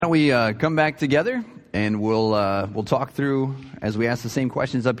we come back together and we'll talk through as we ask the same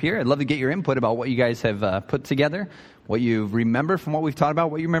questions up here. I'd love to get your input about what you guys have put together, what you remember from what we've taught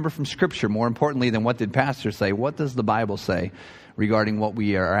about, what you remember from Scripture. More importantly than what did Pastor say, what does the Bible say regarding what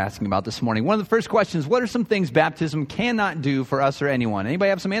we are asking about this morning? One of the first questions, what are some things baptism cannot do for us or anyone? Anybody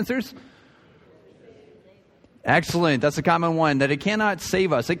have some answers? Excellent. That's a common one, that it cannot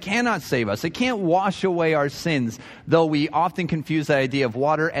save us. It cannot save us. It can't wash away our sins, though we often confuse the idea of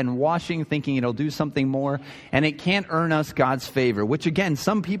water and washing, thinking it'll do something more. And it can't earn us God's favor, which again,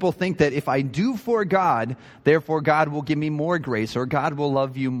 some people think that if I do for God, therefore God will give me more grace or God will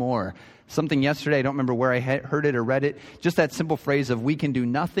love you more. Something yesterday, I don't remember where I heard it or read it, just that simple phrase of we can do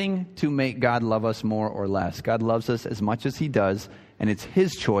nothing to make God love us more or less. God loves us as much as He does, and it's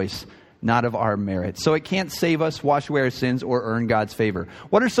His choice, not of our merit. So it can't save us, wash away our sins, or earn God's favor.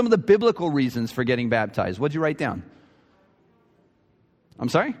 What are some of the biblical reasons for getting baptized? What'd you write down? I'm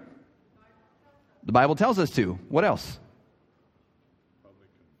sorry? The Bible tells us to. What else?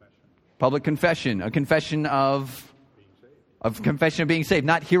 Public confession. A confession of confession of being saved.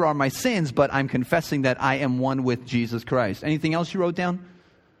 Not here are my sins, but I'm confessing that I am one with Jesus Christ. Anything else you wrote down?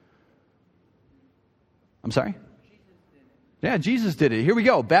 I'm sorry? Yeah, Jesus did it. Here we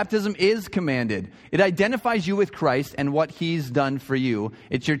go. Baptism is commanded. It identifies you with Christ and what He's done for you.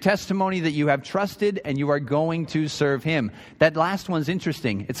 It's your testimony that you have trusted and you are going to serve Him. That last one's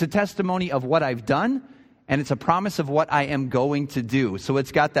interesting. It's a testimony of what I've done, and it's a promise of what I am going to do. So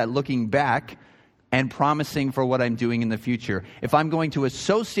it's got that looking back and promising for what I'm doing in the future. If I'm going to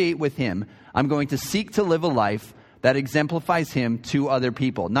associate with Him, I'm going to seek to live a life that exemplifies Him to other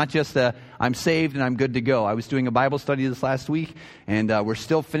people. Not just I'm saved and I'm good to go. I was doing a Bible study this last week, and we're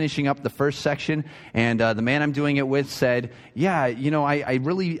still finishing up the first section. And the man I'm doing it with said, yeah,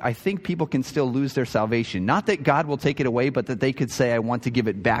 I think people can still lose their salvation. Not that God will take it away, but that they could say, I want to give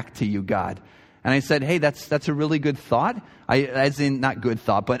it back to you, God. And I said, hey, that's a really good thought. Not good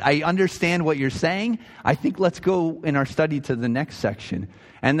thought, but I understand what you're saying. I think let's go in our study to the next section.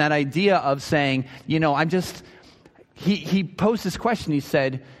 And that idea of saying, He posed this question. He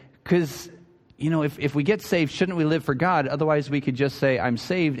said, because, if we get saved, shouldn't we live for God? Otherwise, we could just say, I'm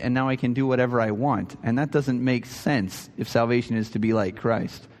saved, and now I can do whatever I want. And that doesn't make sense if salvation is to be like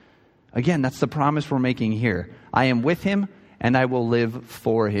Christ. Again, that's the promise we're making here. I am with Him, and I will live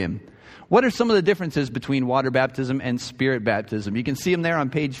for Him. What are some of the differences between water baptism and spirit baptism? You can see them there on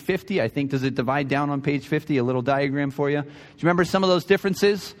page 50. I think, does it divide down on page 50? A little diagram for you. Do you remember some of those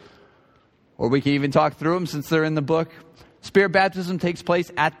differences? Or we can even talk through them since they're in the book. Spirit baptism takes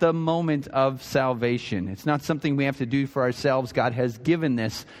place at the moment of salvation. It's not something we have to do for ourselves. God has given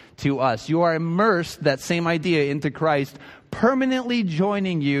this to us. You are immersed, that same idea, into Christ, permanently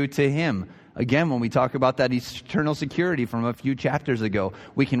joining you to Him. Again, when we talk about that eternal security from a few chapters ago,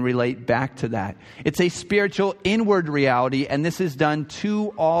 we can relate back to that. It's a spiritual inward reality, and this is done to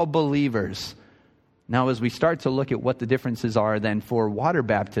all believers. Now, as we start to look at what the differences are then for water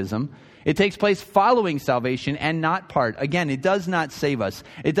baptism, it takes place following salvation and not part. Again, it does not save us.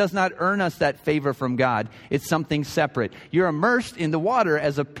 It does not earn us that favor from God. It's something separate. You're immersed in the water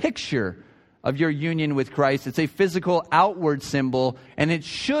as a picture of your union with Christ. It's a physical outward symbol, and it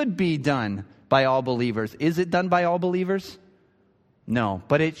should be done by all believers. Is it done by all believers? No,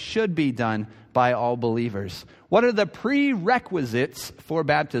 but it should be done by all believers. What are the prerequisites for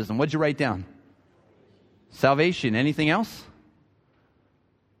baptism? What'd you write down? Salvation. Anything else?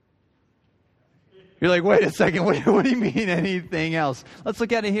 You're like, wait a second, what do you mean anything else? Let's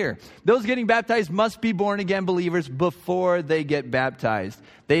look at it here. Those getting baptized must be born again believers before they get baptized.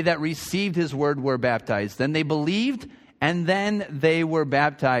 They that received His word were baptized. Then they believed, and then they were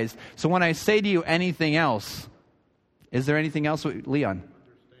baptized. So when I say to you anything else, is there anything else, Leon?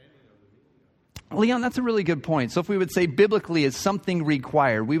 Leon, that's a really good point. So if we would say biblically is something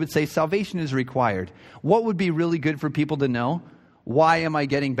required, we would say salvation is required. What would be really good for people to know? Why am I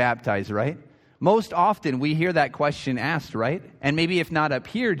getting baptized, right? Most often we hear that question asked, right? And maybe if not up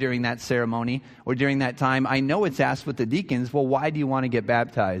here during that ceremony or during that time, I know it's asked with the deacons, well, why do you want to get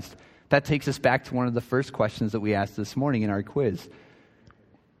baptized? That takes us back to one of the first questions that we asked this morning in our quiz.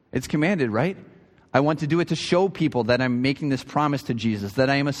 It's commanded, right? I want to do it to show people that I'm making this promise to Jesus, that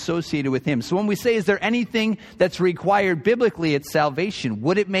I am associated with Him. So when we say, is there anything that's required biblically, it's salvation.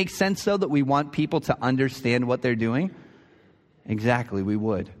 Would it make sense, though, that we want people to understand what they're doing? Exactly, we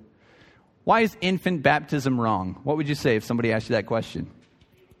would. Why is infant baptism wrong? What would you say if somebody asked you that question?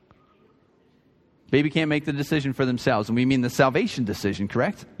 Baby can't make the decision for themselves. And we mean the salvation decision,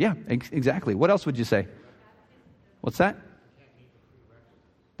 correct? Yeah, exactly. What else would you say? What's that?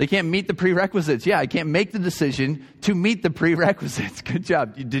 They can't meet the prerequisites. Yeah, I can't make the decision to meet the prerequisites. Good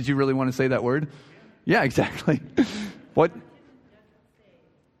job. Did you really want to say that word? Yeah, exactly. What?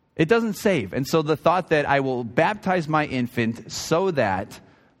 It doesn't save. And so the thought that I will baptize my infant so that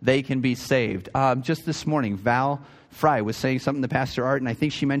they can be saved. Just this morning, Val Fry was saying something to Pastor Art, and I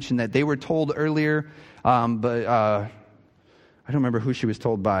think she mentioned that they were told earlier, but I don't remember who she was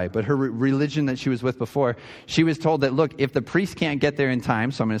told by, but her religion that she was with before, she was told that, look, if the priest can't get there in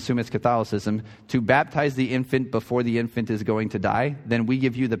time, so I'm going to assume it's Catholicism, to baptize the infant before the infant is going to die, then we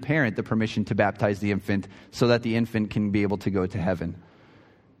give you, the parent, the permission to baptize the infant so that the infant can be able to go to heaven.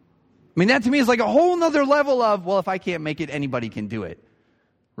 I mean, that to me is like a whole nother level of, well, if I can't make it, anybody can do it.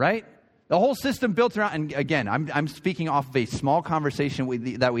 Right? The whole system built around, and again, I'm speaking off of a small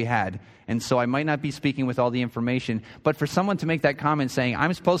conversation that we had, and so I might not be speaking with all the information, but for someone to make that comment saying,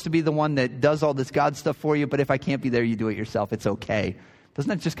 I'm supposed to be the one that does all this God stuff for you, but if I can't be there, you do it yourself, it's okay. Doesn't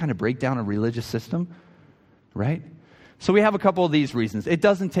that just kind of break down a religious system? Right? So we have a couple of these reasons. It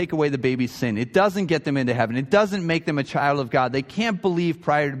doesn't take away the baby's sin. It doesn't get them into heaven. It doesn't make them a child of God. They can't believe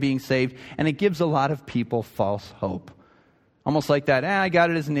prior to being saved, and it gives a lot of people false hope. Almost like that, I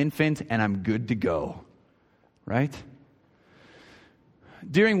got it as an infant and I'm good to go. Right?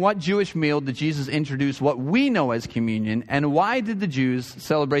 During what Jewish meal did Jesus introduce what we know as communion, and why did the Jews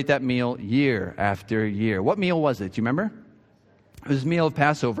celebrate that meal year after year? What meal was it? Do you remember? It was the meal of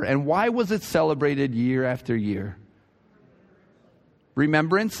Passover. And why was it celebrated year after year?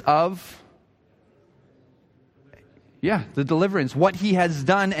 Remembrance of... the deliverance, what he has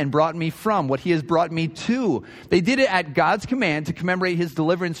done and brought me from, what he has brought me to. They did it at God's command to commemorate his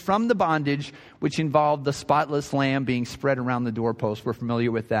deliverance from the bondage, which involved the spotless lamb being spread around the doorpost. We're familiar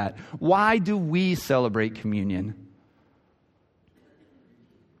with that. Why do we celebrate communion?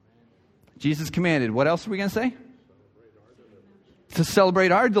 Jesus commanded. What else are we going to say? To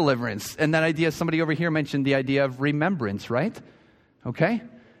celebrate our deliverance. And that idea, somebody over here mentioned the idea of remembrance, right? Okay.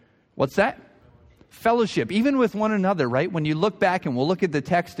 What's that? Fellowship, even with one another, right? When you look back, and we'll look at the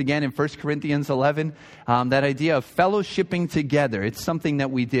text again in 1 Corinthians 11, that idea of fellowshipping together, it's something that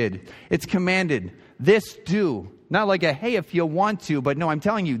we did. It's commanded, this do. Not like a, hey, if you want to, but no, I'm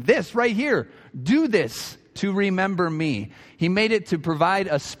telling you, this right here, do this to remember me. He made it to provide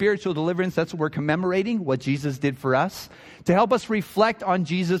a spiritual deliverance. That's what we're commemorating, what Jesus did for us, to help us reflect on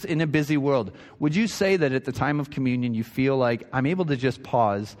Jesus in a busy world. Would you say that at the time of communion, you feel like I'm able to just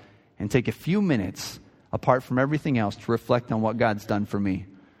pause and take a few minutes apart from everything else to reflect on what God's done for me?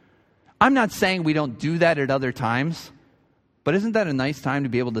 I'm not saying we don't do that at other times, but isn't that a nice time to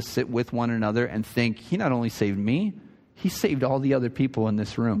be able to sit with one another and think, he not only saved me, he saved all the other people in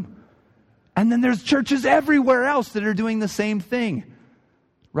this room. And then there's churches everywhere else that are doing the same thing,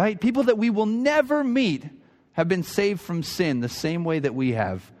 right? People that we will never meet have been saved from sin the same way that we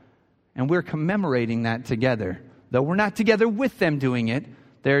have. And we're commemorating that together. Though we're not together with them doing it,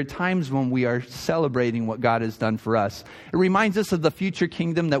 there are times when we are celebrating what God has done for us. It reminds us of the future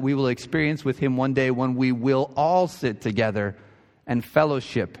kingdom that we will experience with him one day, when we will all sit together and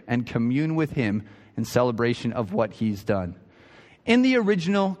fellowship and commune with him in celebration of what he's done. In the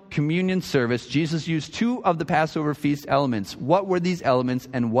original communion service, Jesus used two of the Passover feast elements. What were these elements,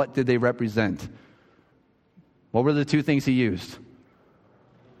 and what did they represent? What were the two things he used?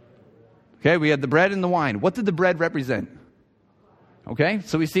 Okay, we had the bread and the wine. What did the bread represent? Okay,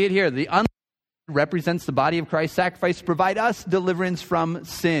 so we see it here. The unleavened represents the body of Christ's sacrifice to provide us deliverance from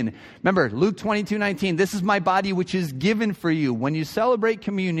sin. Remember, Luke 22:19, this is my body which is given for you. When you celebrate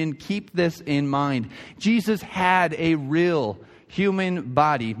communion, keep this in mind. Jesus had a real human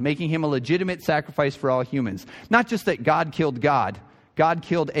body, making him a legitimate sacrifice for all humans. Not just that God killed God. God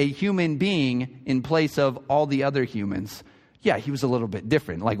killed a human being in place of all the other humans. Yeah, he was a little bit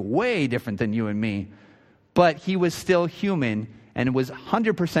different, like way different than you and me. But he was still human, and was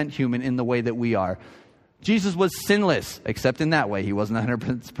 100% human in the way that we are. Jesus was sinless, except in that way. He wasn't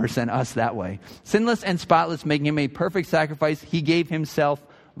 100% us that way. Sinless and spotless, making him a perfect sacrifice. He gave himself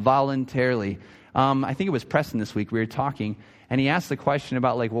voluntarily. I think it was Preston this week. We were talking, and he asked the question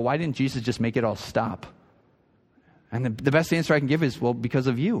about, like, well, why didn't Jesus just make it all stop? And the best answer I can give is, well, because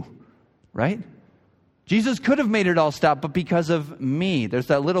of you, right? Jesus could have made it all stop, but because of me. There's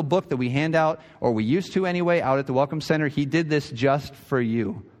that little book that we hand out, or we used to anyway, out at the Welcome Center. He did this just for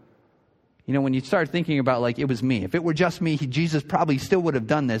you. You know, when you start thinking about, like, it was me. If it were just me, Jesus probably still would have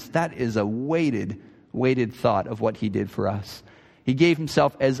done this. That is a weighted thought of what he did for us. He gave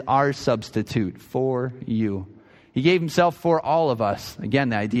himself as our substitute for you. He gave himself for all of us. Again,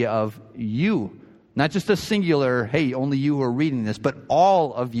 the idea of you. Not just a singular, hey, only you who are reading this, but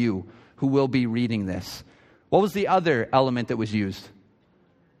all of you who will be reading this. What was the other element that was used?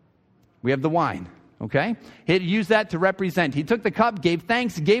 We have the wine, okay? He used that to represent. He took the cup, gave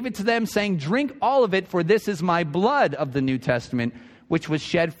thanks, gave it to them, saying, "Drink all of it, for this is my blood of the New Testament, which was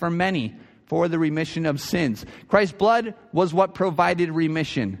shed for many for the remission of sins." Christ's blood was what provided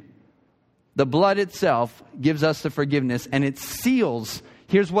remission. The blood itself gives us the forgiveness, and it seals.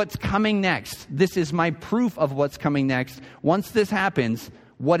 Here's what's coming next. This is my proof of what's coming next. Once this happens,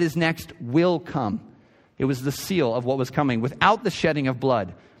 what is next will come. It was the seal of what was coming. Without the shedding of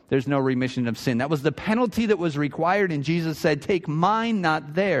blood, there's no remission of sin. That was the penalty that was required, and Jesus said, "Take mine,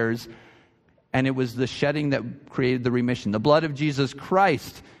 not theirs." And it was the shedding that created the remission. The blood of Jesus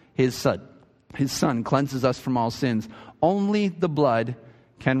Christ, his son, cleanses us from all sins. Only the blood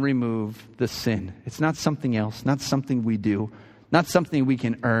can remove the sin. It's not something else, not something we do, not something we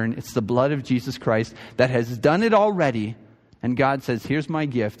can earn. It's the blood of Jesus Christ that has done it already. And God says, "Here's my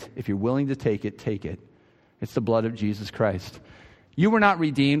gift. If you're willing to take it, take it." It's the blood of Jesus Christ. You were not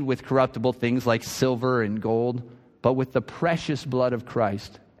redeemed with corruptible things like silver and gold, but with the precious blood of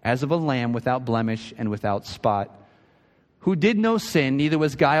Christ, as of a lamb without blemish and without spot, who did no sin, neither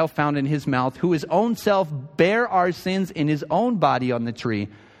was guile found in his mouth, who his own self bare our sins in his own body on the tree,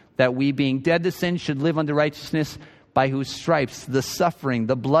 that we, being dead to sin, should live unto righteousness, by whose stripes, the suffering,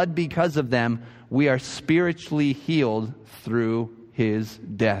 the blood because of them, we are spiritually healed through his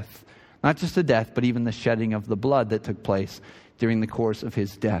death. Not just the death, but even the shedding of the blood that took place during the course of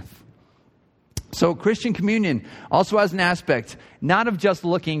his death. So Christian communion also has an aspect, not of just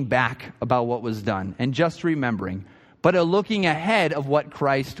looking back about what was done and just remembering, but a looking ahead of what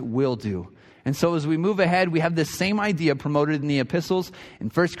Christ will do. And so as we move ahead, we have this same idea promoted in the epistles. In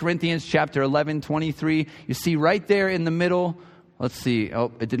 1 Corinthians chapter 11, 23, you see right there in the middle, let's see,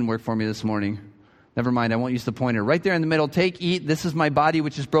 oh, it didn't work for me this morning. Never mind, I won't use the pointer. Right there in the middle, "Take, eat, this is my body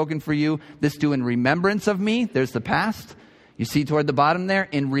which is broken for you. This do in remembrance of me." There's the past. You see toward the bottom there,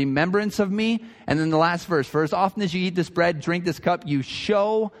 "In remembrance of me." And then the last verse, "For as often as you eat this bread, drink this cup, you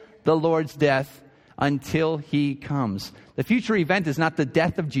show the Lord's death until he comes." The future event is not the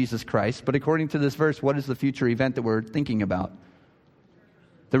death of Jesus Christ, but according to this verse, what is the future event that we're thinking about?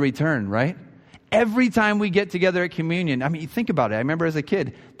 The return, right? Every time we get together at communion, I mean, think about it. I remember as a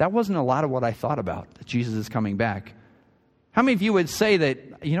kid, that wasn't a lot of what I thought about, that Jesus is coming back. How many of you would say that,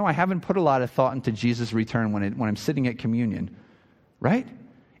 I haven't put a lot of thought into Jesus' return when I'm sitting at communion, right?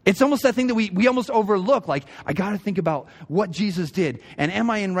 It's almost that thing that we almost overlook. Like, I got to think about what Jesus did. And am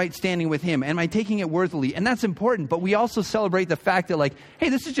I in right standing with him? Am I taking it worthily? And that's important. But we also celebrate the fact that, like, hey,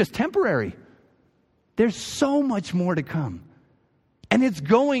 this is just temporary. There's so much more to come. And it's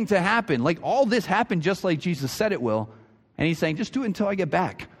going to happen. Like, all this happened just like Jesus said it will. And he's saying, just do it until I get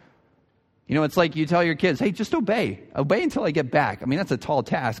back. It's like you tell your kids, hey, just obey. Obey until I get back. I mean, that's a tall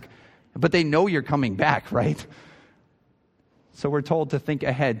task. But they know you're coming back, right? So we're told to think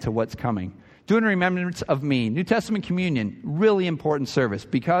ahead to what's coming. Do in remembrance of me. New Testament communion, really important service.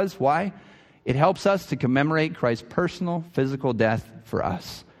 Because, why? It helps us to commemorate Christ's personal physical death for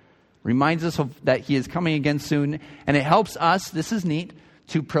us. Reminds us that he is coming again soon. And it helps us, this is neat,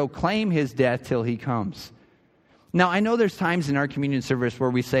 to proclaim his death till he comes. Now, I know there's times in our communion service where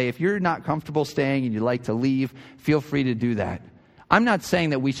we say, if you're not comfortable staying and you'd like to leave, feel free to do that. I'm not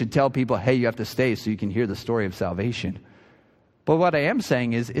saying that we should tell people, hey, you have to stay so you can hear the story of salvation. But what I am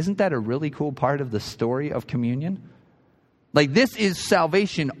saying is, isn't that a really cool part of the story of communion? Like, this is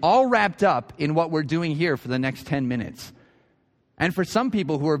salvation all wrapped up in what we're doing here for the next 10 minutes. And for some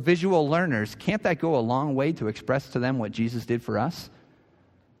people who are visual learners, can't that go a long way to express to them what Jesus did for us?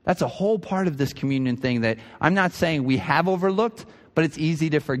 That's a whole part of this communion thing that I'm not saying we have overlooked, but it's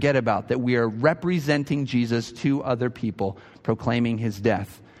easy to forget about, that we are representing Jesus to other people, proclaiming his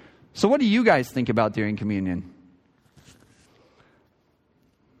death. So what do you guys think about during communion?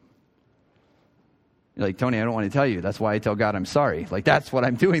 You're like, Tony, I don't want to tell you. That's why I tell God I'm sorry. Like, that's what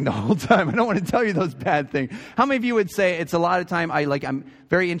I'm doing the whole time. I don't want to tell you those bad things. How many of you would say it's a lot of time I'm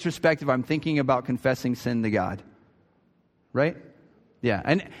very introspective. I'm thinking about confessing sin to God. Right? Yeah.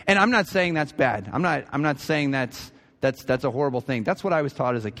 And I'm not saying that's bad. I'm not saying that's a horrible thing. That's what I was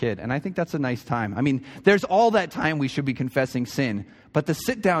taught as a kid. And I think that's a nice time. I mean, there's all that time we should be confessing sin. But to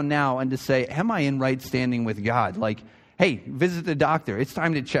sit down now and to say, am I in right standing with God? Like, hey, visit the doctor. It's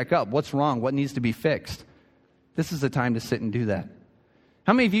time to check up. What's wrong? What needs to be fixed? This is the time to sit and do that.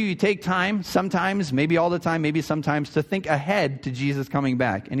 How many of you take time, sometimes, maybe all the time, maybe sometimes, to think ahead to Jesus coming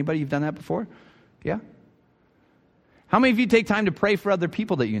back? Anybody you've done that before? Yeah? How many of you take time to pray for other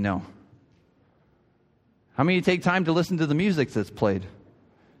people that you know? How many of you take time to listen to the music that's played?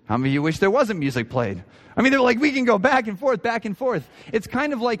 How many of you wish there wasn't music played? I mean, they're like, we can go back and forth, back and forth. It's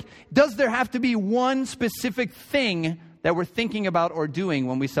kind of like, does there have to be one specific thing that we're thinking about or doing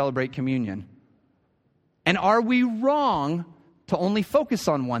when we celebrate communion? And are we wrong to only focus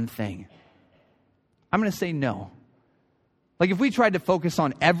on one thing? I'm going to say no. Like if we tried to focus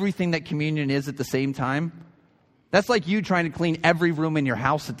on everything that communion is at the same time, that's like you trying to clean every room in your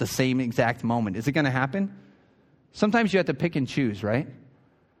house at the same exact moment. Is it going to happen? Sometimes you have to pick and choose, right?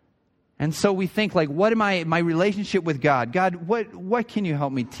 And so we think like, what am my relationship with God? God, what can you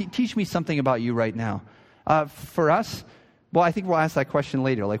help me? Teach me something about you right now. For us, well, I think we'll ask that question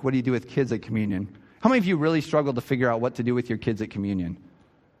later. Like, what do you do with kids at communion? How many of you really struggle to figure out what to do with your kids at communion?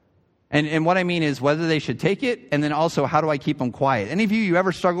 And what I mean is whether they should take it, and then also how do I keep them quiet? Any of you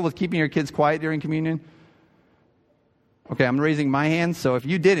ever struggle with keeping your kids quiet during communion? Okay, I'm raising my hand, so if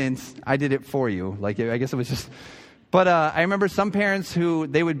you didn't, I did it for you. Like, I guess it was just... But I remember some parents who,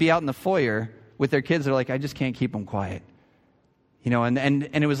 they would be out in the foyer with their kids. They're like, I just can't keep them quiet. You know, and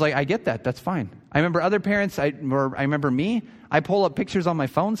it was like, I get that. That's fine. I remember other parents, I remember me, I pull up pictures on my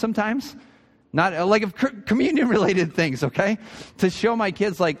phone sometimes. Not like of communion-related things, okay? To show my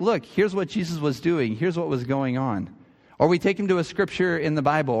kids, like, look, here's what Jesus was doing. Here's what was going on. Or we take them to a scripture in the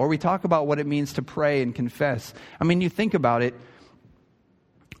Bible. Or we talk about what it means to pray and confess. I mean, you think about it.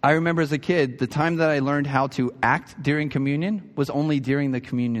 I remember as a kid, the time that I learned how to act during communion was only during the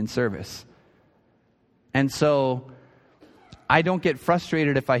communion service. And so I don't get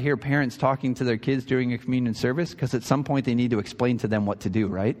frustrated if I hear parents talking to their kids during a communion service, because at some point they need to explain to them what to do,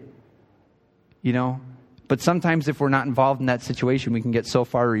 right? You know? But sometimes if we're not involved in that situation, we can get so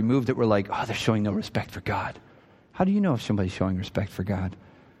far removed that we're like, oh, they're showing no respect for God. How do you know if somebody's showing respect for God?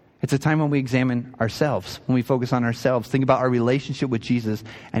 It's a time when we examine ourselves, when we focus on ourselves, think about our relationship with Jesus,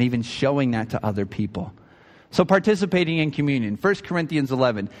 and even showing that to other people. So participating in communion, 1 Corinthians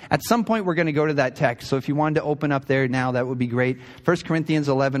 11. At some point, we're going to go to that text. So if you wanted to open up there now, that would be great. 1 Corinthians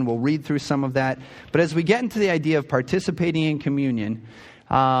 11, we'll read through some of that. But as we get into the idea of participating in communion,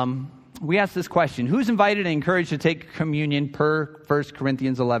 we ask this question. Who's invited and encouraged to take communion per 1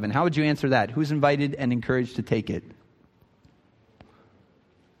 Corinthians 11? How would you answer that? Who's invited and encouraged to take it?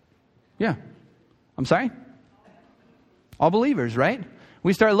 Yeah. I'm sorry? All believers, right?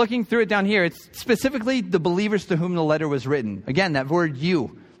 We start looking through it down here. It's specifically the believers to whom the letter was written. Again, that word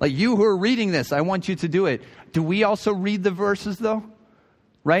you. Like you who are reading this, I want you to do it. Do we also read the verses though?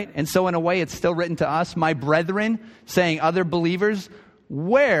 Right? And so in a way, it's still written to us. My brethren, saying other believers,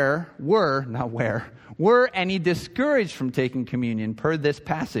 were any discouraged from taking communion per this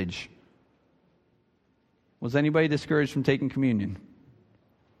passage? Was anybody discouraged from taking communion?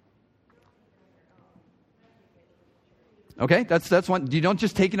 Okay, that's one. You don't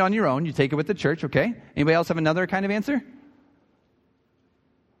just take it on your own. You take it with the church, okay? Anybody else have another kind of answer?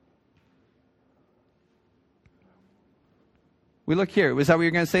 We look here. Was that what you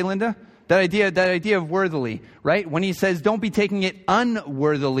were going to say, Linda? That idea of worthily, right? When he says, don't be taking it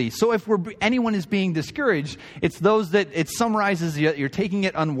unworthily. So if anyone is being discouraged, it's those that it summarizes you're taking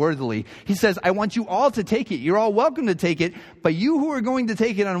it unworthily. He says, I want you all to take it. You're all welcome to take it. But you who are going to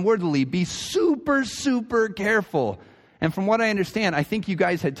take it unworthily, be super, super careful. And from what I understand, I think you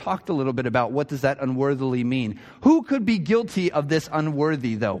guys had talked a little bit about what does that unworthily mean. Who could be guilty of this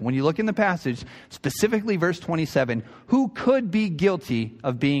unworthy, though? When you look in the passage, specifically verse 27, who could be guilty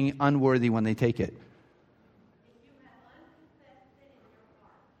of being unworthy when they take it?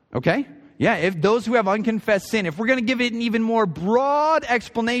 Okay? Yeah, if those who have unconfessed sin, if we're going to give it an even more broad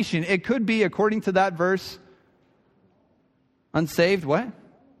explanation, it could be, according to that verse, unsaved, what?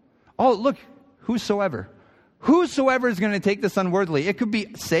 Oh, look, whosoever. Whosoever is going to take this unworthily. It could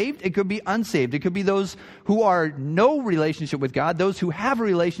be saved. It could be unsaved. It could be those who are no relationship with God. Those who have a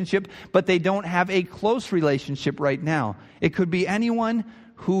relationship, but they don't have a close relationship right now. It could be anyone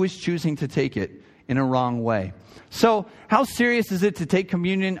who is choosing to take it in a wrong way. So, how serious is it to take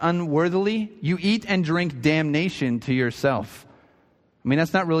communion unworthily? You eat and drink damnation to yourself. I mean,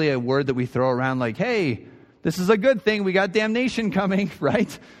 that's not really a word that we throw around like, hey, this is a good thing. We got damnation coming,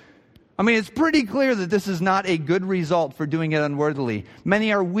 right? I mean, it's pretty clear that this is not a good result for doing it unworthily.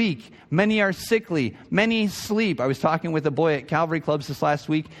 Many are weak. Many are sickly. Many sleep. I was talking with a boy at Calvary Clubs this last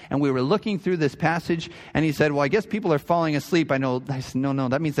week, and we were looking through this passage, and he said, well, I guess people are falling asleep. I said, no,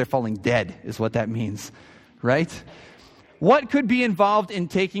 that means they're falling dead is what that means, right? What could be involved in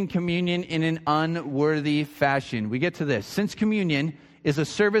taking communion in an unworthy fashion? We get to this. Since communion is a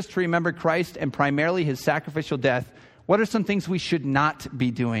service to remember Christ and primarily his sacrificial death, what are some things we should not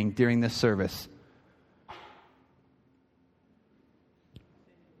be doing during this service?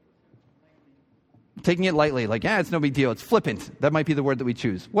 Taking it lightly, like, it's no big deal. It's flippant. That might be the word that we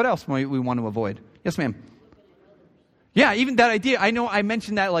choose. What else might we want to avoid? Yes, ma'am. Yeah, even that idea, I know I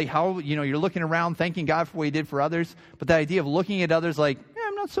mentioned that, like how, you're looking around, thanking God for what he did for others, but that idea of looking at others like,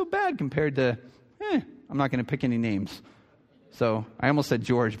 I'm not so bad compared to, I'm not going to pick any names. So I almost said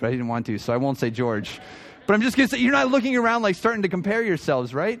George, but I didn't want to, so I won't say George. But I'm just going to say, you're not looking around like starting to compare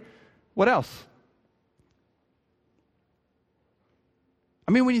yourselves, right? What else?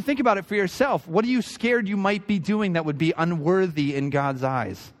 I mean, when you think about it for yourself, what are you scared you might be doing that would be unworthy in God's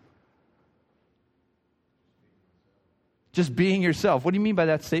eyes? Just being yourself. What do you mean by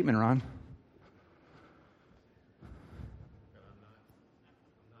that statement, Ron?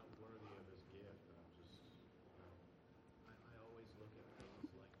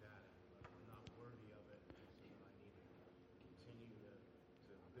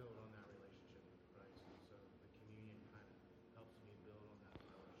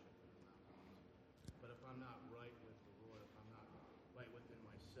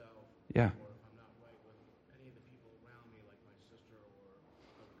 Yeah. Or if I'm not right with any of the people around me, like my sister or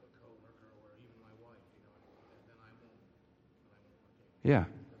a co-worker or even my wife, then I won't partake. Yeah.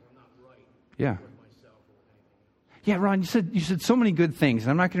 Because I'm not right with myself or with anything else. Yeah, Ron, you said so many good things,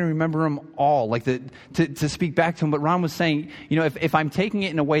 and I'm not going to remember them all, like to speak back to them. But Ron was saying, if I'm taking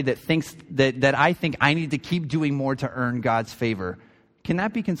it in a way that thinks that I think I need to keep doing more to earn God's favor, can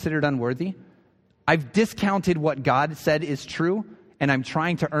that be considered unworthy? I've discounted what God said is true, and I'm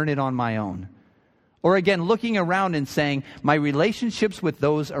trying to earn it on my own. Or again, looking around and saying, my relationships with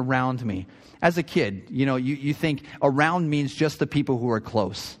those around me. As a kid, you think around means just the people who are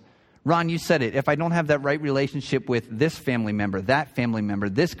close. Ron, you said it. If I don't have that right relationship with this family member, that family member,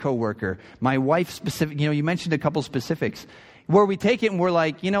 this coworker, my wife specific, you mentioned a couple specifics. Where we take it and we're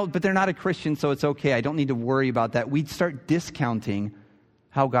like, but they're not a Christian, so it's okay. I don't need to worry about that. We'd start discounting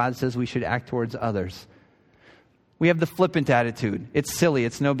how God says we should act towards others. We have the flippant attitude. It's silly.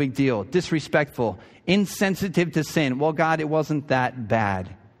 It's no big deal. Disrespectful. Insensitive to sin. Well, God, it wasn't that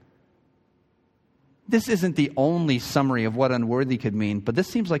bad. This isn't the only summary of what unworthy could mean, but this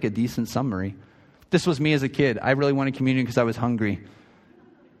seems like a decent summary. This was me as a kid. I really wanted communion because I was hungry.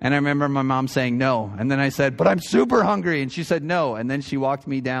 And I remember my mom saying no. And then I said, but I'm super hungry. And she said no. And then she walked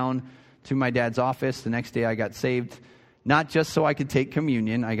me down to my dad's office. The next day I got saved. Not just so I could take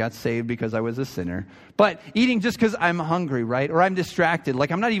communion. I got saved because I was a sinner. But eating just because I'm hungry, right? Or I'm distracted. Like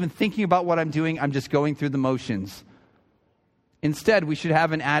I'm not even thinking about what I'm doing. I'm just going through the motions. Instead, we should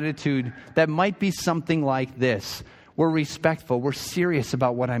have an attitude that might be something like this. We're respectful. We're serious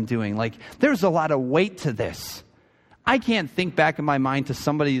about what I'm doing. Like there's a lot of weight to this. I can't think back in my mind to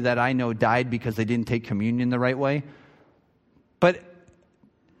somebody that I know died because they didn't take communion the right way. But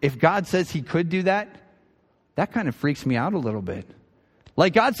if God says he could do that, that kind of freaks me out a little bit.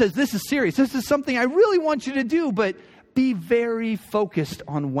 Like God says, this is serious. This is something I really want you to do, but be very focused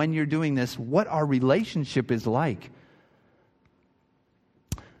on when you're doing this, what our relationship is like.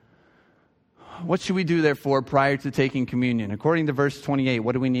 What should we do, therefore, prior to taking communion? According to verse 28,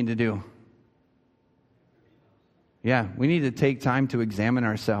 what do we need to do? Yeah, we need to take time to examine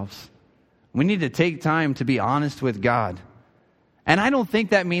ourselves. We need to take time to be honest with God. And I don't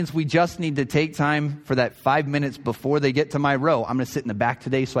think that means we just need to take time for that 5 minutes before they get to my row. I'm going to sit in the back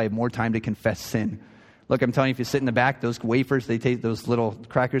today so I have more time to confess sin. Look, I'm telling you, if you sit in the back, those wafers, those little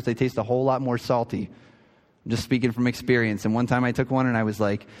crackers, they taste a whole lot more salty. I'm just speaking from experience. And one time I took one and I was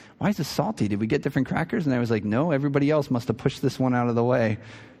like, why is this salty? Did we get different crackers? And I was like, no, everybody else must have pushed this one out of the way.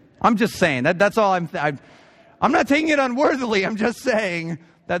 I'm just saying, that's all I'm not taking it unworthily. I'm just saying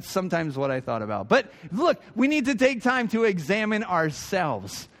that's sometimes what I thought about. But look, we need to take time to examine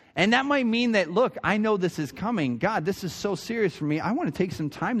ourselves. And that might mean that, look, I know this is coming. God, this is so serious for me. I want to take some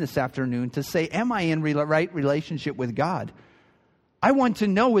time this afternoon to say, am I in right relationship with God? I want to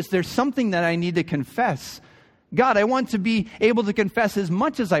know, is there something that I need to confess? God, I want to be able to confess as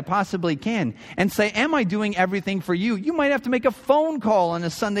much as I possibly can and say, am I doing everything for you? You might have to make a phone call on a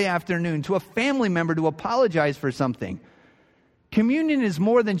Sunday afternoon to a family member to apologize for something. Communion is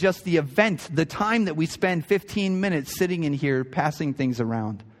more than just the event, the time that we spend 15 minutes sitting in here passing things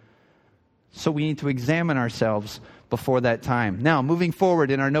around. So we need to examine ourselves before that time. Now, moving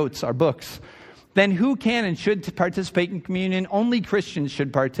forward in our notes, our books. Then who can and should participate in communion? Only Christians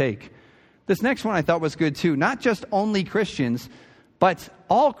should partake. This next one I thought was good too. Not just only Christians, but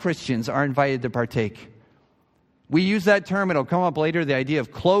all Christians are invited to partake. We use that term, it'll come up later, the idea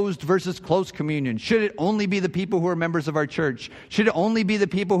of closed versus close communion. Should it only be the people who are members of our church? Should it only be the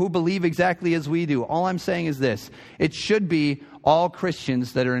people who believe exactly as we do? All I'm saying is this. It should be all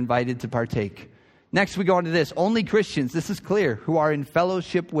Christians that are invited to partake. Next we go on to this. Only Christians, this is clear, who are in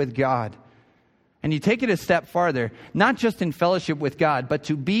fellowship with God. And you take it a step farther, not just in fellowship with God, but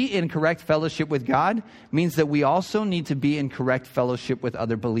to be in correct fellowship with God means that we also need to be in correct fellowship with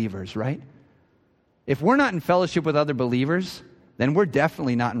other believers, right? If we're not in fellowship with other believers, then we're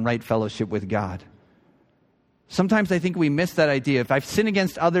definitely not in right fellowship with God. Sometimes I think we miss that idea. If I've sinned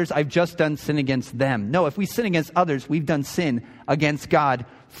against others, I've just done sin against them. No, if we sin against others, we've done sin against God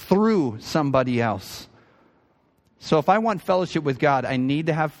through somebody else. So if I want fellowship with God, I need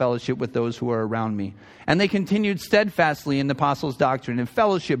to have fellowship with those who are around me. And they continued steadfastly in the apostles' doctrine, in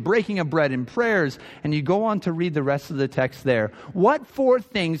fellowship, breaking of bread, and prayers. And you go on to read the rest of the text there. What 4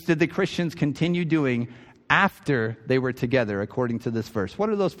 things did the Christians continue doing after they were together, according to this verse? What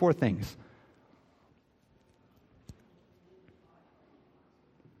are those 4 things?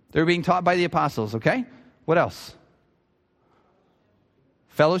 They're being taught by the apostles, okay? What else?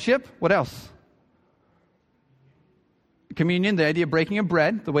 Fellowship. What else? Communion, the idea of breaking of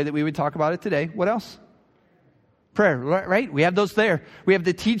bread, the way that we would talk about it today. What else? Prayer, right? We have those there. We have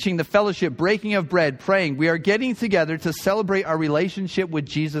the teaching, the fellowship, breaking of bread, praying. We are getting together to celebrate our relationship with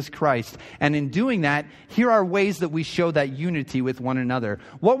Jesus Christ. And in doing that, here are ways that we show that unity with one another.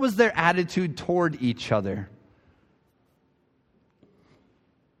 What was their attitude toward each other?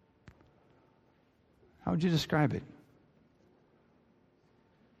 How would you describe it?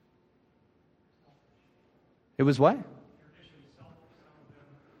 It was what?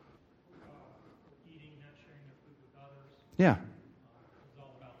 Yeah.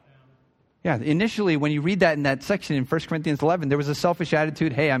 Yeah, initially when you read that in that section in 1 Corinthians 11, there was a selfish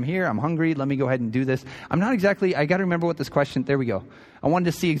attitude. Hey, I'm here, I'm hungry, let me go ahead and do this. I got to remember what this question, there we go. I wanted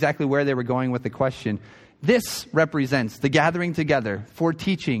to see exactly where they were going with the question. This represents the gathering together for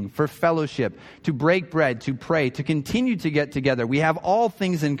teaching, for fellowship, to break bread, to pray, to continue to get together. We have all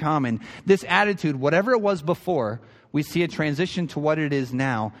things in common. This attitude, whatever it was before, we see a transition to what it is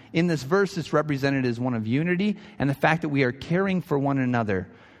now. In this verse, it's represented as one of unity and the fact that we are caring for one another.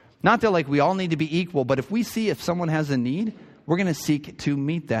 Not that we all need to be equal, but if someone has a need, we're going to seek to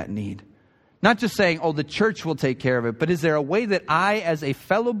meet that need. Not just saying, the church will take care of it, but is there a way that I, as a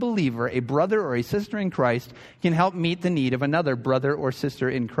fellow believer, a brother or a sister in Christ, can help meet the need of another brother or sister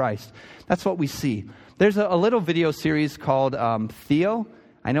in Christ? That's what we see. There's a little video series called Theo.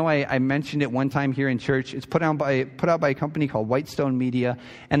 I know I mentioned it one time here in church. It's put out by a company called Whitestone Media,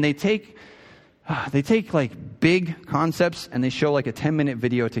 and they take big concepts and they show a 10-minute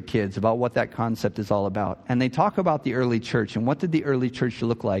video to kids about what that concept is all about. And they talk about the early church and what did the early church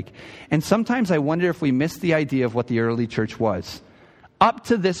look like. And sometimes I wonder if we miss the idea of what the early church was. Up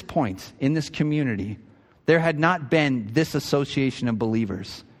to this point in this community, there had not been this association of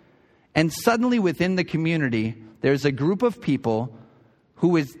believers. And suddenly within the community, there's a group of people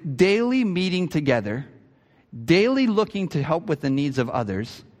who is daily meeting together, daily looking to help with the needs of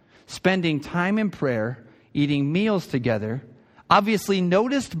others, spending time in prayer, eating meals together, obviously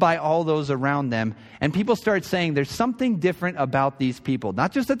noticed by all those around them. And people start saying there's something different about these people.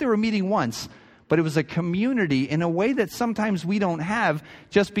 Not just that they were meeting once, but it was a community in a way that sometimes we don't have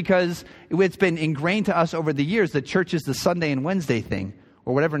just because it's been ingrained to us over the years that church is the Sunday and Wednesday thing,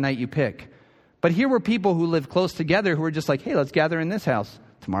 or whatever night you pick. But here were people who lived close together who were just hey, let's gather in this house.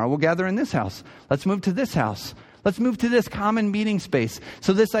 Tomorrow we'll gather in this house. Let's move to this house. Let's move to this common meeting space.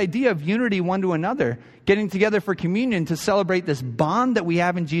 So this idea of unity one to another, getting together for communion to celebrate this bond that we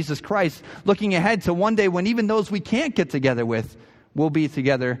have in Jesus Christ, looking ahead to one day when even those we can't get together with will be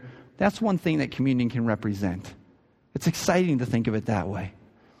together. That's one thing that communion can represent. It's exciting to think of it that way.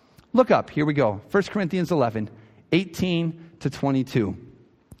 Look up. Here we go. 1 Corinthians 11, 18 to 22.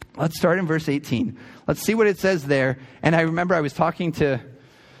 Let's start in verse 18. Let's see what it says there. And I remember I was talking to,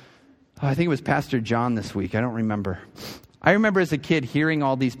 I think it was Pastor John this week. I don't remember. I remember as a kid hearing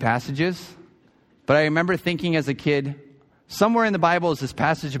all these passages, but I remember thinking as a kid, somewhere in the Bible is this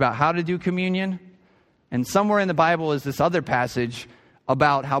passage about how to do communion, and somewhere in the Bible is this other passage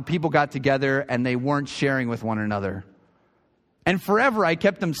about how people got together and they weren't sharing with one another. And forever I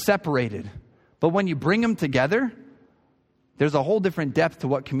kept them separated. But when you bring them together, there's a whole different depth to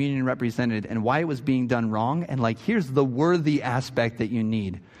what communion represented and why it was being done wrong. And here's the worthy aspect that you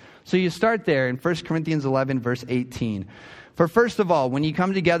need. So you start there in 1 Corinthians 11, verse 18. For first of all, when you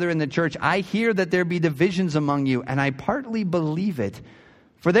come together in the church, I hear that there be divisions among you, and I partly believe it.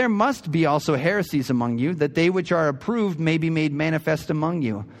 For there must be also heresies among you, that they which are approved may be made manifest among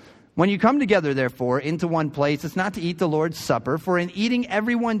you. When you come together, therefore, into one place, it's not to eat the Lord's Supper, for in eating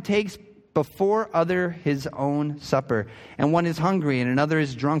everyone takes before other his own supper. And one is hungry, and another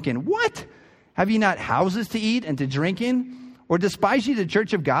is drunken. What? Have ye not houses to eat and to drink in? Or despise ye the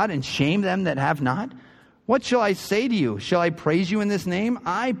church of God, and shame them that have not? What shall I say to you? Shall I praise you in this name?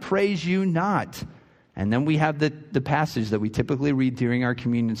 I praise you not. And then we have the passage that we typically read during our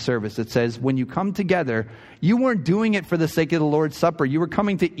communion service that says, when you come together, you weren't doing it for the sake of the Lord's Supper. You were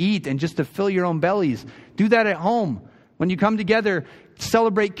coming to eat and just to fill your own bellies. Do that at home. When you come together,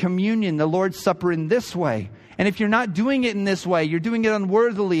 celebrate communion, the Lord's Supper, in this way. And if you're not doing it in this way, you're doing it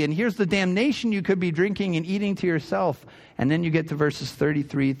unworthily. And here's the damnation you could be drinking and eating to yourself. And then you get to verses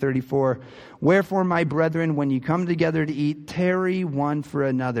 33, 34. Wherefore, my brethren, when you come together to eat, tarry one for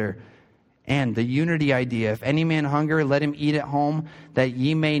another. And the unity idea, if any man hunger, let him eat at home, that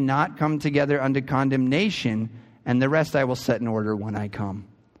ye may not come together unto condemnation, and the rest I will set in order when I come.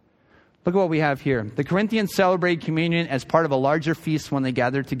 Look at what we have here. The Corinthians celebrated communion as part of a larger feast when they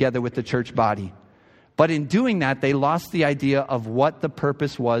gathered together with the church body. But in doing that, they lost the idea of what the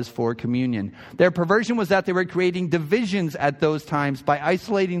purpose was for communion. Their perversion was that they were creating divisions at those times by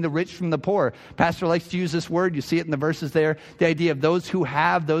isolating the rich from the poor. Pastor likes to use this word. You see it in the verses there. The idea of those who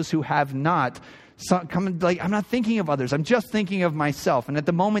have not. I'm not thinking of others. I'm just thinking of myself. And at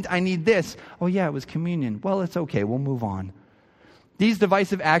the moment I need this. Oh yeah, it was communion. Well, it's okay. We'll move on. These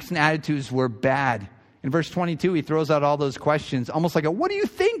divisive acts and attitudes were bad. In verse 22, he throws out all those questions, almost like what are you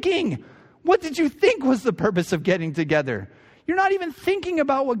thinking? What did you think was the purpose of getting together? You're not even thinking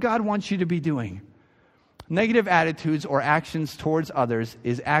about what God wants you to be doing. Negative attitudes or actions towards others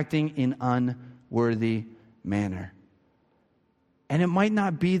is acting in unworthy manner. And it might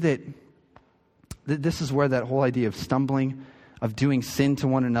not be that this is where that whole idea of stumbling, of doing sin to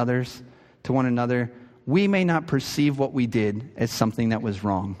one another, we may not perceive what we did as something that was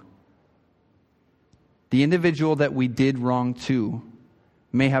wrong. The individual that we did wrong to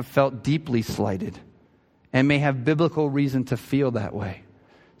may have felt deeply slighted and may have biblical reason to feel that way.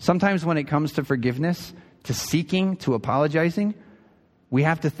 Sometimes when it comes to forgiveness, to seeking, to apologizing, we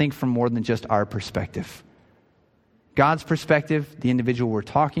have to think from more than just our perspective. God's perspective, the individual we're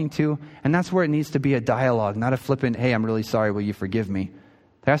talking to, and that's where it needs to be a dialogue, not a flippant, hey, I'm really sorry, will you forgive me?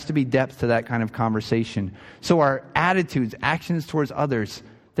 There has to be depth to that kind of conversation. So our attitudes, actions towards others,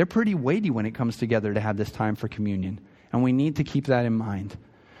 they're pretty weighty when it comes together to have this time for communion. And we need to keep that in mind.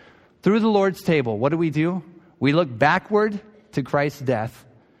 Through the Lord's table, what do? We look backward to Christ's death,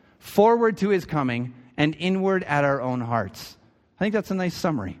 forward to his coming, and inward at our own hearts. I think that's a nice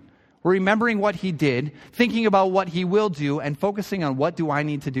summary. We're remembering what he did, thinking about what he will do, and focusing on what do I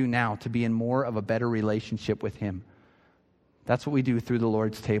need to do now to be in more of a better relationship with him. That's what we do through the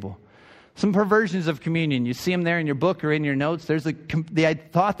Lord's table. Some perversions of communion. You see them there in your book or in your notes. There's the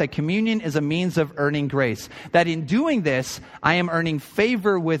thought that communion is a means of earning grace. That in doing this, I am earning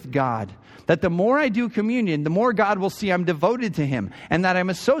favor with God. That the more I do communion, the more God will see I'm devoted to him. And that I'm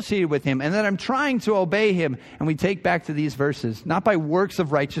associated with him. And that I'm trying to obey him. And we take back to these verses. Not by works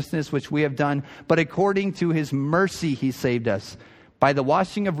of righteousness which we have done, but according to his mercy he saved us. By the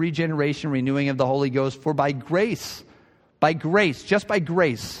washing of regeneration, renewing of the Holy Ghost. For by grace, just by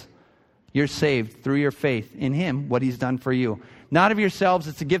grace, you're saved through your faith in him, what he's done for you. Not of yourselves,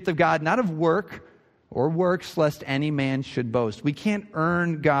 it's a gift of God, not of work or works, lest any man should boast. We can't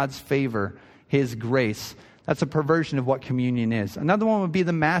earn God's favor, his grace. That's a perversion of what communion is. Another one would be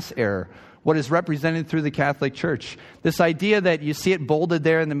the mass error, what is represented through the Catholic Church. This idea that you see it bolded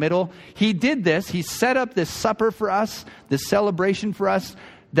there in the middle. He did this. He set up this supper for us, this celebration for us,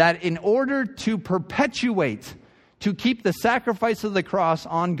 that in order to perpetuate, to keep the sacrifice of the cross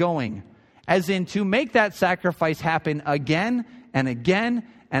ongoing, as in to make that sacrifice happen again and again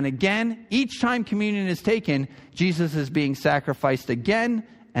and again. Each time communion is taken, Jesus is being sacrificed again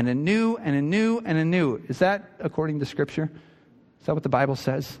and anew and anew and anew. Is that according to Scripture? Is that what the Bible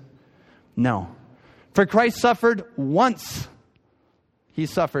says? No. For Christ suffered once. He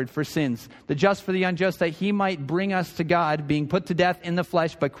suffered for sins, the just for the unjust, that he might bring us to God, being put to death in the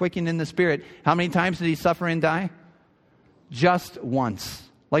flesh but quickened in the spirit. How many times did he suffer and die? Just once.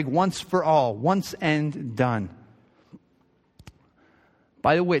 Like once for all, once and done.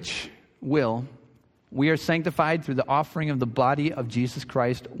 By the which will we are sanctified through the offering of the body of Jesus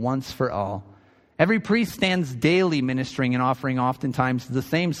Christ once for all. Every priest stands daily ministering and offering oftentimes the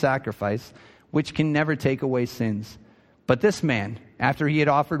same sacrifice, which can never take away sins. But this man, after he had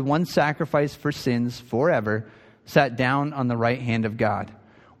offered one sacrifice for sins forever, sat down on the right hand of God.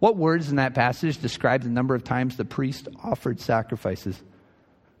 What words in that passage describe the number of times the priest offered sacrifices?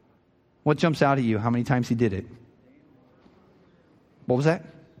 What jumps out at you? How many times he did it? What was that?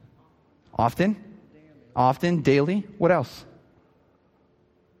 Often? Often, daily. What else?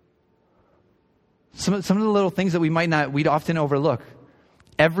 Some of the little things that we'd often overlook.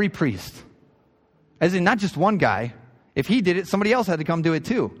 Every priest. As in not just one guy. If he did it, somebody else had to come do it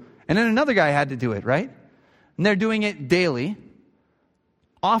too. And then another guy had to do it, right? And they're doing it daily.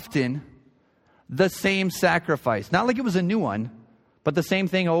 Often. the same sacrifice. Not like it was a new one, but the same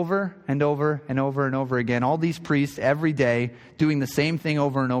thing over and over and over and over again. All these priests every day doing the same thing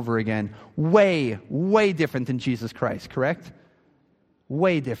over and over again. Way, way different than Jesus Christ, correct?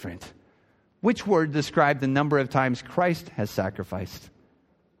 Way different. Which word described the number of times Christ has sacrificed?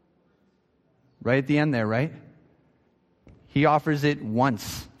 Right at the end there, right? He offers it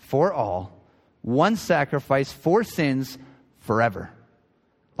once for all. One sacrifice for sins forever.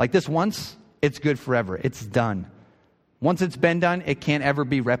 Like this once, it's good forever. It's done. Once it's been done, it can't ever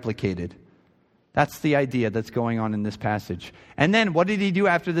be replicated. That's the idea that's going on in this passage. And then what did he do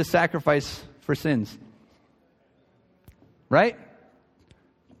after this sacrifice for sins? Right?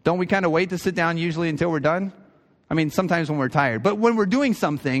 Don't we kind of wait to sit down usually until we're done? I mean, sometimes when we're tired. But when we're doing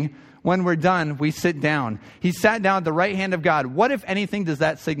something, when we're done, we sit down. He sat down at the right hand of God. What, if anything, does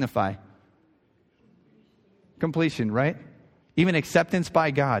that signify? Completion, right? Even acceptance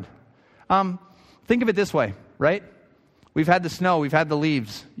by God. Think of it this way, right? We've had the snow, we've had the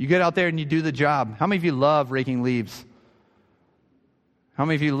leaves. You get out there and you do the job. How many of you love raking leaves? How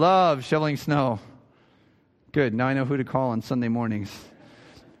many of you love shoveling snow? Good, now I know who to call on Sunday mornings.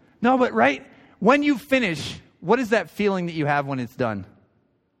 No, but right, when you finish, what is that feeling that you have when it's done?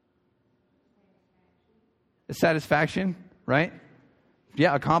 A satisfaction, right?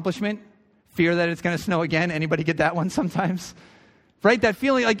 Yeah, accomplishment. Fear that it's going to snow again. Anybody get that one sometimes? Right? That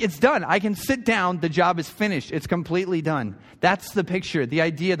feeling like it's done. I can sit down. The job is finished. It's completely done. That's the picture, the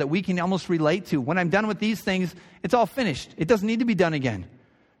idea that we can almost relate to. When I'm done with these things, it's all finished. It doesn't need to be done again.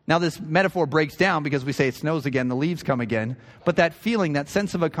 Now this metaphor breaks down because we say it snows again, the leaves come again. But that feeling, that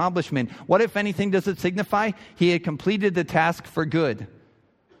sense of accomplishment, what if anything does it signify? He had completed the task for good.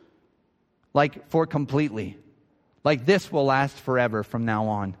 Like for completely. Like this will last forever from now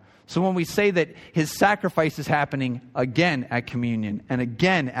on. So when we say that his sacrifice is happening again at communion, and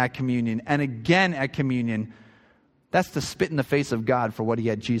again at communion, and again at communion, that's to spit in the face of God for what he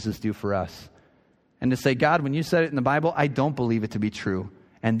had Jesus do for us. And to say, God, when you said it in the Bible, I don't believe it to be true.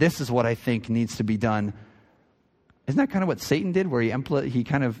 And this is what I think needs to be done. Isn't that kind of what Satan did, where he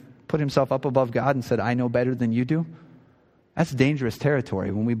kind of put himself up above God and said, I know better than you do? That's dangerous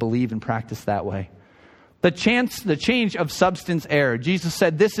territory when we believe and practice that way. The change of substance error. Jesus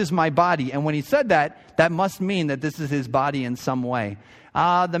said, this is my body. And when he said that, that must mean that this is his body in some way.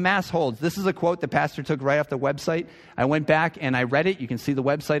 The Mass holds. This is a quote the pastor took right off the website. I went back and I read it. You can see the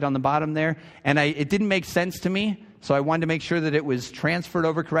website on the bottom there. And it didn't make sense to me. So I wanted to make sure that it was transferred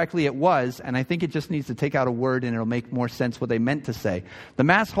over correctly. It was. And I think it just needs to take out a word and it'll make more sense what they meant to say. The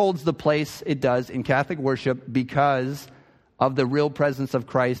Mass holds the place it does in Catholic worship because of the real presence of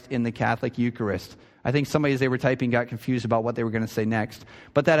Christ in the Catholic Eucharist. I think somebody, as they were typing, got confused about what they were going to say next.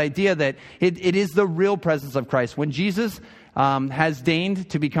 But that idea that it is the real presence of Christ. When Jesus has deigned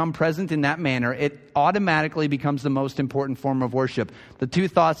to become present in that manner, it automatically becomes the most important form of worship. The two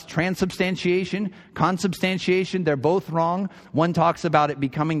thoughts, transubstantiation, consubstantiation, they're both wrong. One talks about it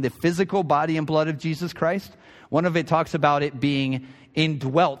becoming the physical body and blood of Jesus Christ. One of it talks about it being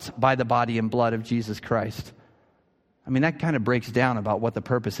indwelt by the body and blood of Jesus Christ. I mean, that kind of breaks down about what the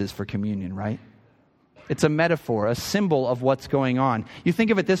purpose is for communion, right? It's a metaphor, a symbol of what's going on. You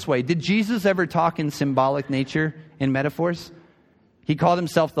think of it this way. Did Jesus ever talk in symbolic nature, in metaphors? He called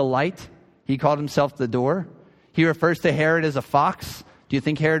himself the light. He called himself the door. He refers to Herod as a fox. Do you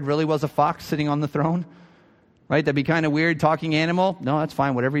think Herod really was a fox sitting on the throne? Right? That'd be kind of weird, talking animal. No, that's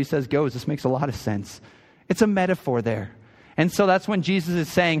fine. Whatever he says goes. This makes a lot of sense. It's a metaphor there. And so that's when Jesus is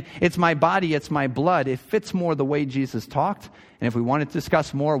saying, it's my body, it's my blood. It fits more the way Jesus talked. And if we want to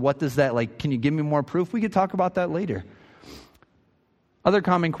discuss more, what does that, can you give me more proof? We could talk about that later. Other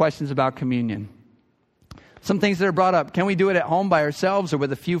common questions about communion. Some things that are brought up. Can we do it at home by ourselves or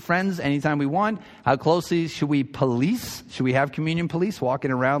with a few friends anytime we want? How closely should we police? Should we have communion police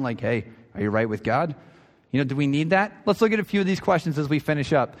walking around like, hey, are you right with God? Do we need that? Let's look at a few of these questions as we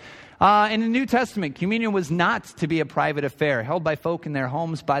finish up. In the New Testament, communion was not to be a private affair held by folk in their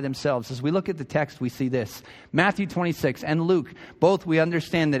homes by themselves. As we look at the text, we see this. Matthew 26 and Luke, both we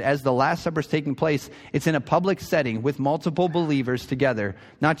understand that as the Last Supper is taking place, it's in a public setting with multiple believers together,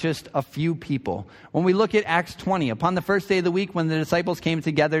 not just a few people. When we look at Acts 20, upon the first day of the week when the disciples came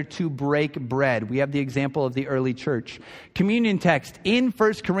together to break bread, we have the example of the early church. Communion text in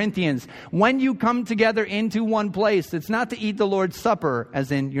 1 Corinthians, when you come together into one place, it's not to eat the Lord's Supper,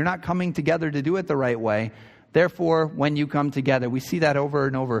 as in you're not coming together to do it the right way. Therefore, when you come together, we see that over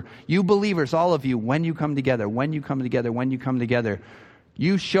and over. You believers, all of you, when you come together, when you come together, when you come together,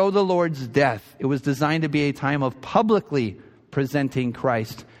 you show the Lord's death. It was designed to be a time of publicly presenting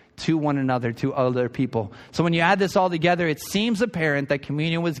Christ to one another, to other people. So when you add this all together, it seems apparent that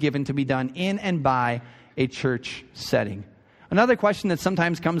communion was given to be done in and by a church setting. Another question that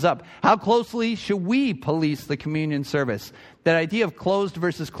sometimes comes up, how closely should we police the communion service? That idea of closed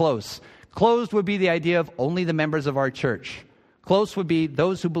versus close. Closed would be the idea of only the members of our church. Close would be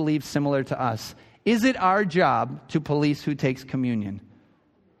those who believe similar to us. Is it our job to police who takes communion?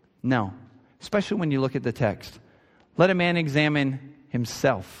 No, especially when you look at the text. Let a man examine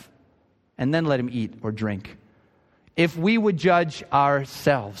himself, and then let him eat or drink. If we would judge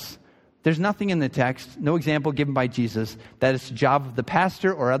ourselves, there's nothing in the text, no example given by Jesus, that it's the job of the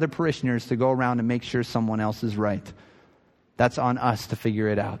pastor or other parishioners to go around and make sure someone else is right. That's on us to figure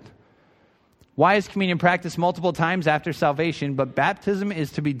it out. Why is communion practiced multiple times after salvation, but baptism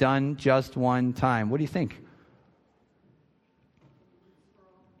is to be done just one time? What do you think?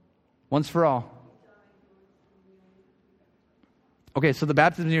 Once for all. Okay, so the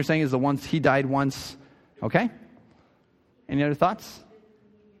baptism you're saying is the ones he died once. Okay? Any other thoughts?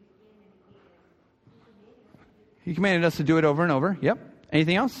 He commanded us to do it over and over. Yep.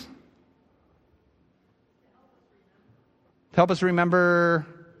 Anything else? To help us remember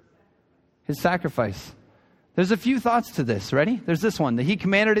his sacrifice. There's a few thoughts to this. Ready? There's this one. That he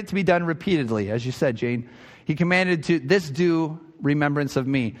commanded it to be done repeatedly, as you said, Jane. He commanded to this do remembrance of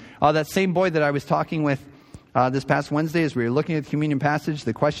me. That same boy that I was talking with this past Wednesday, as we were looking at the communion passage,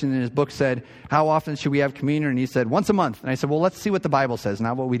 the question in his book said, how often should we have communion? And he said, once a month. And I said, well, let's see what the Bible says,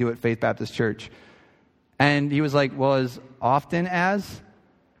 not what we do at Faith Baptist Church. And he was like, well, as often as?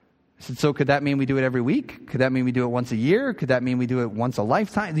 I said, so could that mean we do it every week? Could that mean we do it once a year? Could that mean we do it once a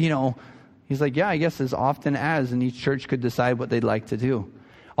lifetime? He's like, yeah, I guess as often as, and each church could decide what they'd like to do.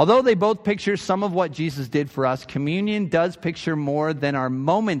 Although they both picture some of what Jesus did for us, communion does picture more than our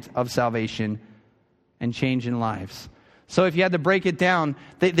moment of salvation and change in lives. So if you had to break it down,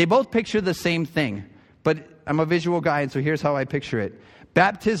 they both picture the same thing. But I'm a visual guy, and so here's how I picture it.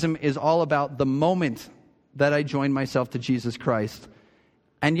 Baptism is all about the moment that I join myself to Jesus Christ.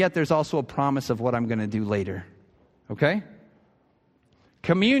 And yet there's also a promise of what I'm going to do later. Okay?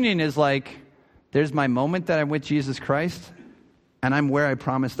 Communion is like, there's my moment that I'm with Jesus Christ, and I'm where I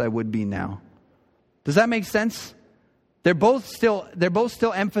promised I would be now. Does that make sense? They're both still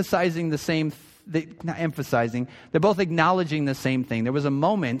emphasizing the same not emphasizing, they're both acknowledging the same thing. There was a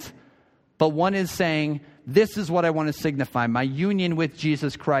moment, but one is saying, this is what I want to signify, my union with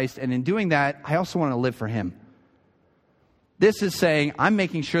Jesus Christ, and in doing that, I also want to live for him. This is saying, I'm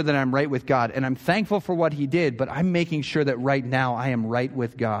making sure that I'm right with God, and I'm thankful for what he did, but I'm making sure that right now I am right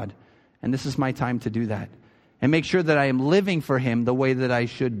with God, and this is my time to do that, and make sure that I am living for him the way that I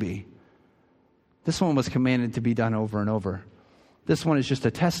should be. This one was commanded to be done over and over. This one is just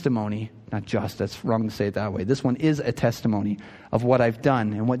a testimony, not just, that's wrong to say it that way. This one is a testimony of what I've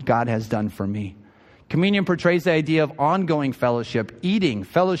done and what God has done for me. Communion portrays the idea of ongoing fellowship, eating,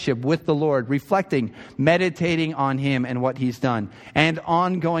 fellowship with the Lord, reflecting, meditating on him and what he's done, and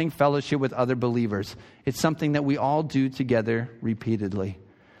ongoing fellowship with other believers. It's something that we all do together repeatedly.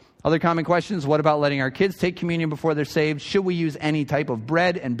 Other common questions, what about letting our kids take communion before they're saved? Should we use any type of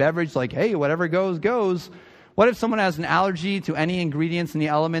bread and beverage like, hey, whatever goes, goes? What if someone has an allergy to any ingredients in the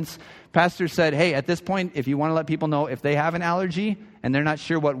elements? Pastor said, hey, at this point, if you want to let people know if they have an allergy and they're not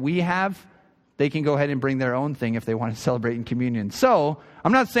sure what we have, they can go ahead and bring their own thing if they want to celebrate in communion. So,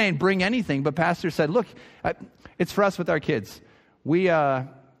 I'm not saying bring anything, but Pastor said, look, it's for us with our kids.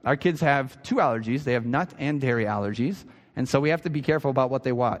 Our kids have 2 allergies. They have nut and dairy allergies. And so we have to be careful about what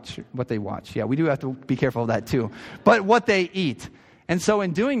they watch. Yeah, we do have to be careful of that too. But what they eat. And so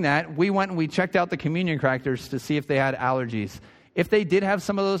in doing that, we went and we checked out the communion crackers to see if they had allergies. If they did have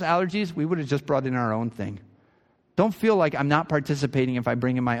some of those allergies, we would have just brought in our own thing. Don't feel like I'm not participating if I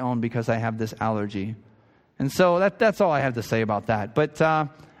bring in my own because I have this allergy. And so that's all I have to say about that. But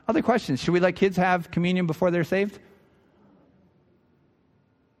other questions? Should we let kids have communion before they're saved?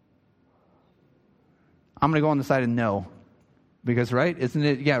 I'm going to go on the side of no. Because, right? Isn't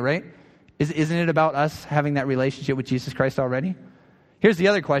it? Yeah, right? Isn't it about us having that relationship with Jesus Christ already? Here's the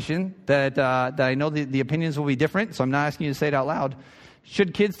other question that I know the opinions will be different, so I'm not asking you to say it out loud.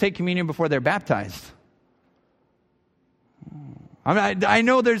 Should kids take communion before they're baptized? I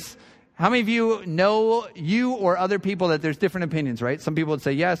know there's... How many of you know, you or other people, that there's different opinions, right? Some people would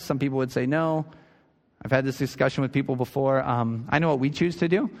say yes, some people would say no. I've had this discussion with people before. I know what we choose to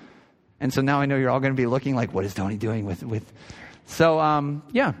do. And so now I know you're all going to be looking like, what is Tony doing with... So,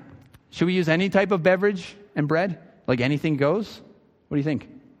 yeah. Should we use any type of beverage and bread? Like anything goes? What do you think?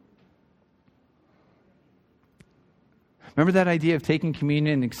 Remember that idea of taking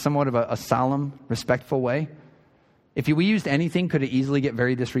communion in somewhat of a solemn, respectful way? If we used anything, could it easily get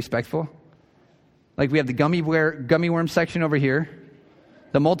very disrespectful? Like we have the gummy worm section over here,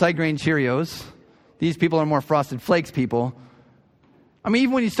 the multigrain Cheerios. These people are more Frosted Flakes people. I mean,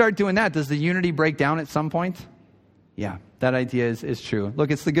 even when you start doing that, does the unity break down at some point? Yeah, that idea is true. Look,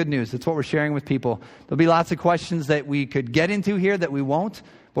 it's the good news. It's what we're sharing with people. There'll be lots of questions that we could get into here that we won't,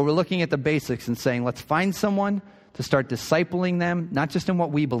 but we're looking at the basics and saying, let's find someone to start discipling them, not just in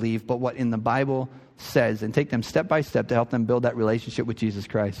what we believe, but what in the Bible says, and take them step by step to help them build that relationship with Jesus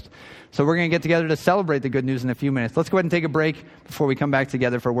Christ. So we're going to get together to celebrate the good news in a few minutes. Let's go ahead and take a break before we come back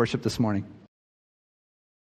together for worship this morning.